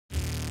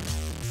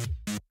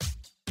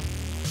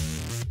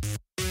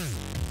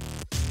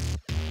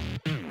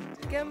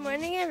Good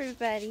morning,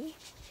 everybody.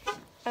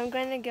 I'm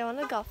going to go on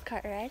a golf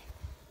cart ride,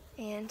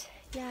 and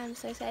yeah, I'm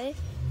so excited.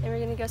 And we're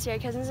going to go see our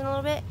cousins in a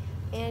little bit,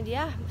 and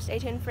yeah, stay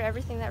tuned for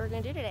everything that we're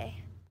going to do today.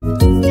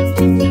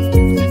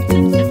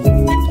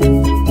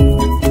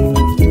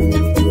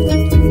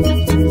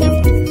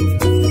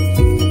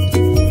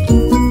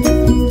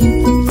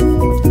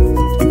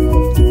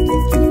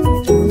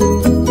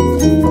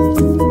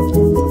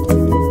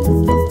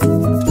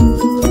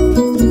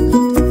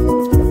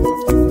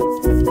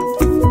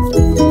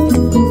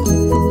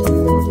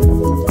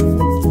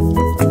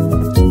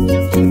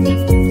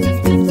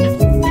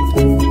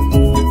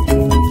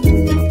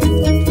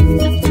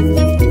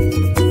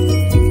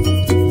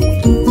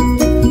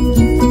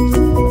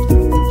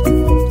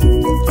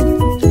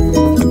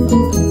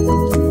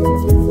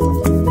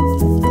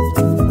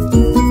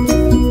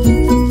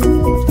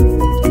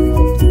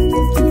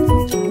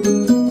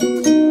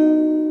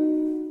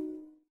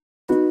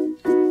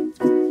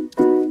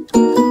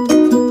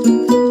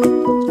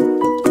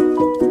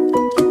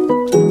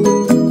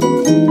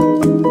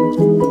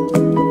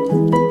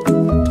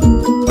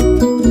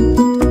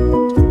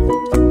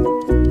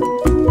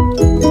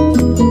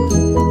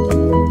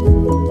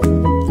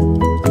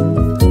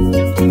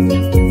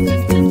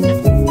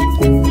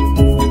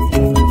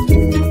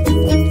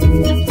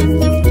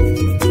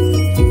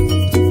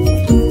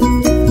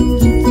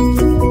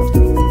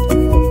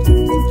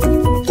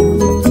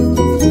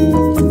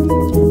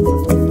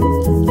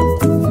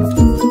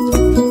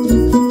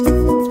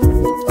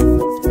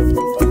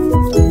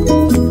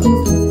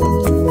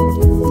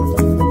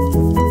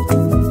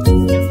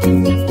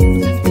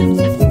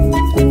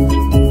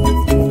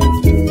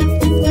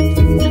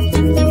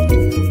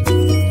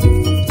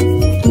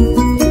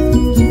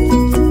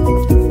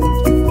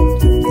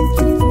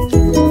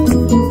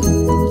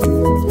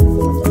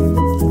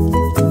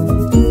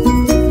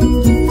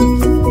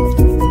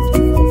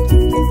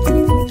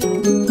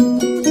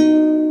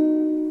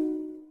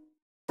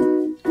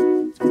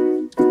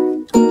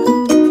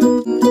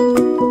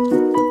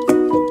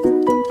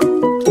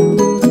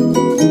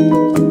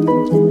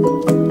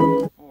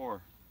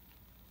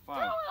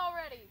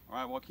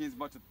 Joaquin's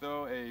about to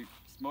throw a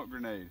smoke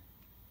grenade.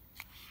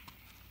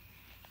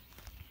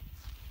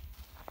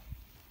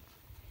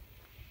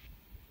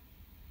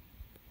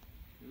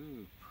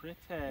 Ooh,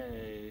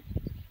 pretty.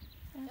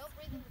 Don't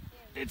breathe in the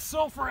fumes. It's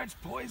sulfur, it's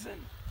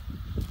poison.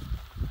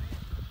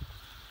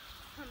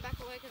 I'm back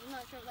away because I'm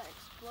not sure if that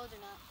explodes or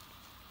not.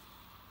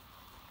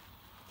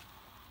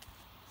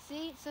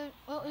 See, so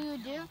what we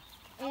would do is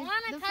I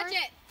want to touch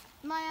it.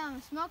 My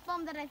smoke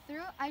bomb that I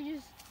threw, I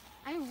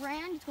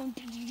ran just going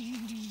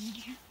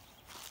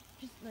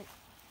just like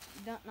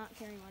not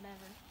caring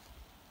whatever.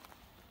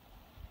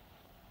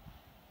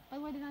 By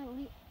the way,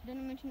 didn't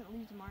I mention it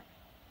leaves a mark?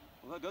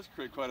 Well, that does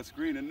create quite a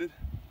screen, isn't it?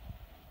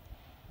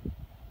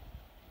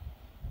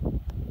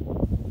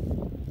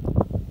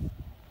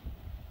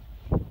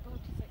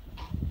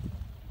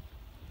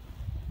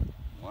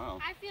 Wow.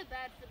 I feel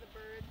bad for the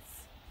birds.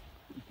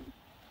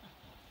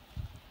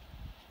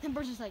 The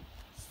bird's just like,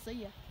 see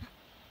ya.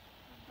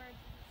 The birds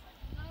are just like,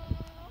 no.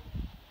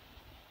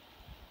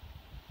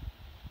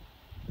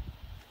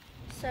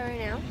 So right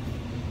now,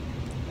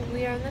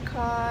 we are in the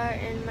car,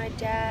 and my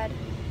dad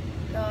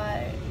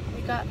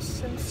we got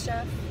some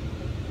stuff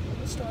in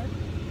the store,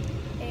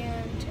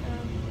 and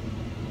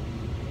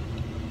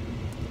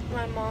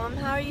my mom,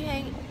 how are you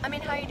doing, Mommy?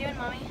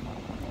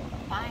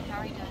 Fine, how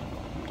are you doing?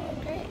 Doing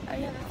great. Are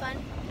you having fun?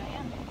 I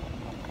am.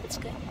 That's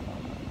good.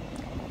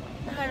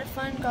 I had a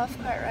fun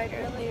golf cart ride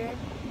earlier.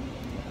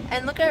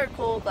 And look at her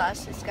cool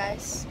glasses,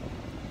 guys.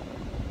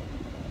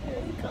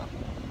 Really cool.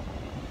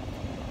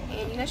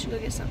 And you guys should go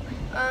get some.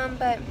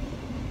 But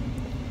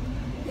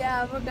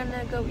yeah, we're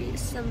gonna go eat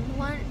some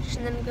lunch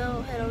and then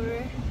go head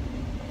over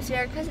to see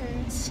our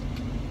cousins.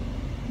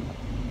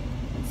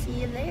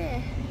 See you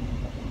there.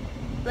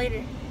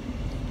 Later.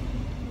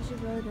 There's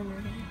a road under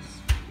this.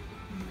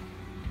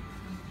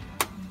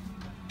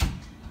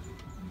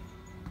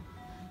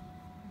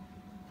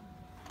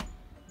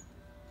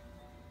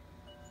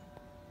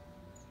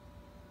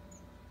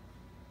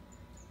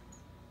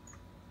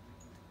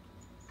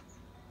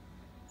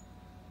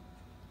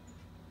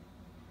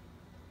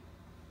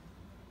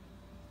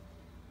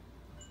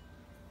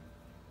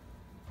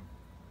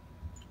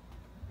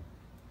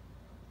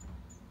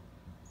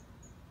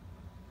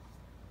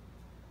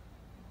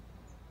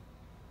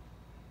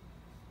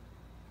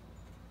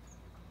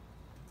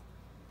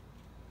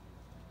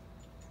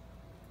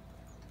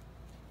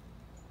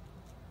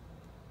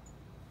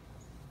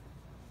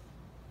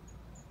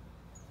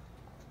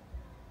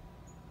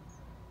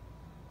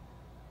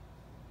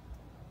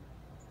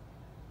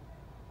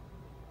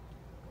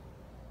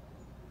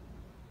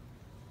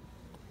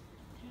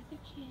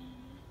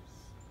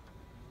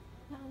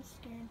 That one's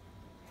scared.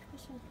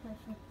 This one's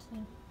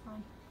perfectly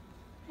fine.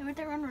 Hey, where'd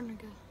that runner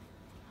go?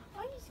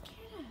 Oh, you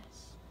scared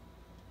us.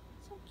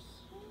 So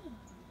cute.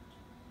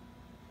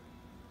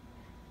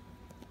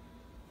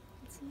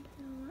 Let's see if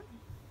they'll let me.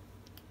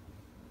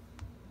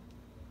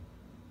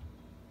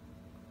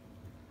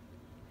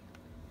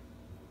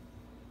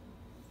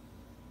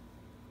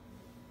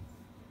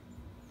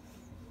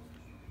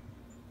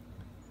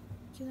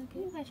 you like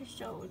You it? guys are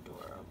so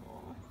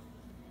adorable.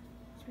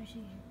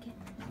 Especially your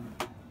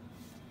kitten.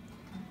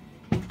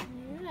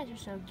 You guys are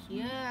so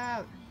cute.